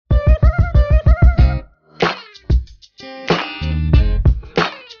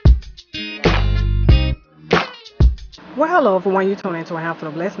Well, hello everyone, you tune into a handful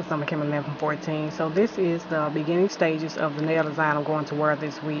of blessings. I'm Kim 1114. So this is the beginning stages of the nail design I'm going to wear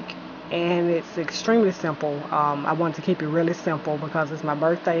this week. And it's extremely simple. I wanted to keep it really simple because it's my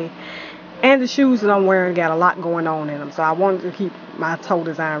birthday. And the shoes that I'm wearing got a lot going on in them. So I wanted to keep my toe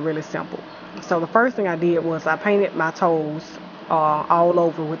design really simple. So the first thing I did was I painted my toes all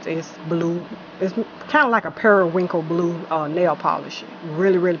over with this blue. It's kind of like a periwinkle blue nail polish.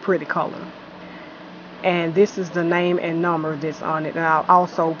 Really, really pretty color. And this is the name and number that's on it, and I'll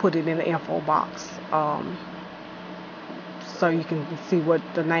also put it in the info box so you can see what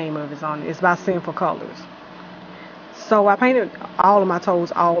the name of it's on it. It's by Sinful colors. So I painted all of my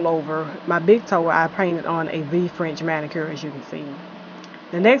toes all over. My big toe I painted on a V French manicure, as you can see.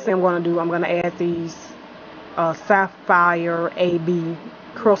 The next thing I'm going to do, I'm going to add these sapphire AB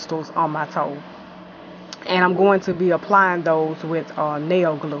crystals on my toe, and I'm going to be applying those with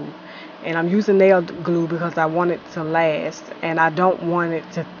nail glue. And I'm using nail glue because I want it to last, and I don't want it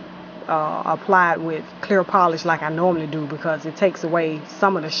to apply it with clear polish like I normally do because it takes away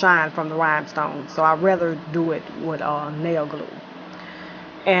some of the shine from the rhinestone. So I'd rather do it with nail glue.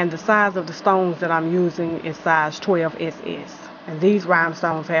 And the size of the stones that I'm using is size 12 SS. And these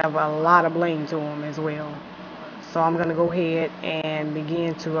rhinestones have a lot of bling to them as well. So I'm going to go ahead and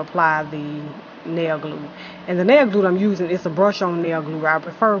begin to apply the nail glue. And the nail glue I'm using is a brush on nail glue. I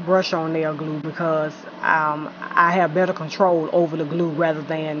prefer brush on nail glue because I have better control over the glue rather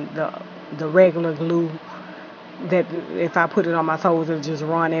than the regular glue that if I put it on my toes it'll just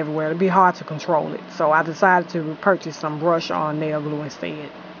run everywhere. It'll be hard to control it. So I decided to purchase some brush on nail glue instead.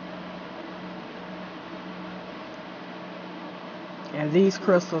 And these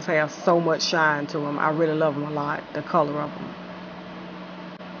crystals have so much shine to them. I really love them a lot, the color of them.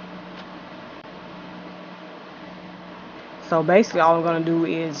 So basically all I'm going to do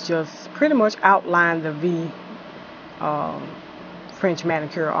is just pretty much outline the V French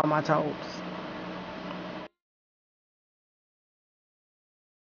manicure on my toes.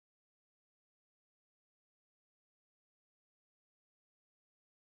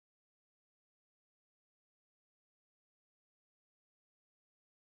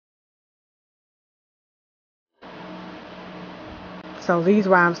 So these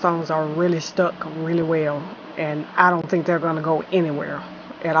rhinestones are really stuck really well, and I don't think they're going to go anywhere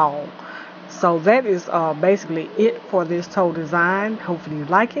at all. So that is basically it for this toe design. Hopefully you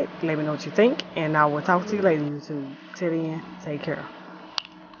like it. Let me know what you think, and I will talk to you later, YouTube. Till then, take care.